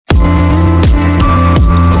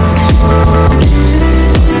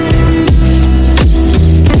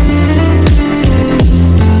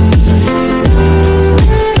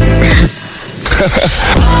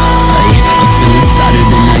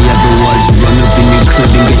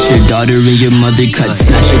daughter and your mother cut.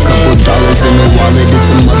 Snatch a couple dollars in a wallet and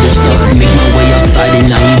some other stuff. Make my way outside and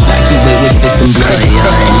I evacuate with fists and blood.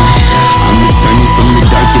 I'm returning from the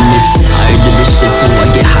dark and mist, tired of this shit, so I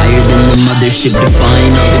get higher than the mothership. Defying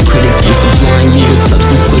all the critics, I'm supplying you with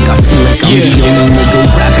substance quick. I feel like I'm the only nigga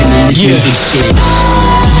rapping in this music shit.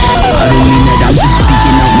 I don't mean that, I'm just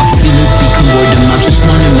speaking out my feelings. Become word of mouth, just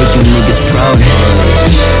wanna make you niggas proud.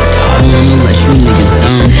 I don't wanna let you niggas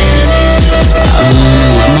down. I don't wanna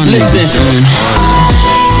let my niggas down.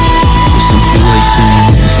 The situation,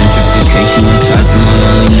 gentrification, applied to my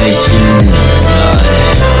only nation.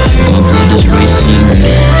 My blood is racing. My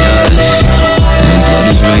blood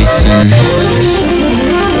is racing.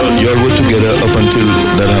 You all were together up until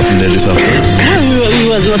that happened at this afternoon?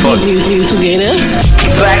 We was not together.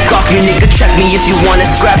 Back off, you nigga, check me if you wanna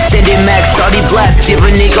scrap. Standing max, shawty blast, give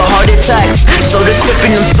a nigga heart attacks. Soda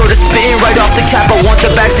sipping, I'm sorta spitting right off the cap. I want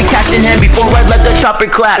the bags of cash in hand before I let the chopper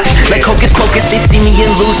clap. Like hocus pocus, they see me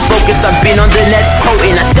and lose focus. I've been on the nets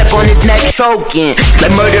toting, I step on his neck choking.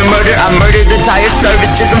 Like murder, I murder the tire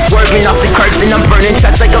services. I'm swerving off the curbs and I'm burning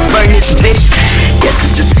tracks like a furnace, bitch. Guess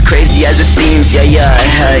it's just as crazy as it seems, hey,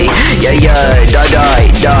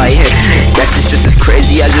 die. Guess it's just as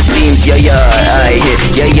crazy as it seems,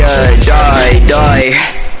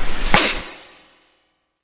 die.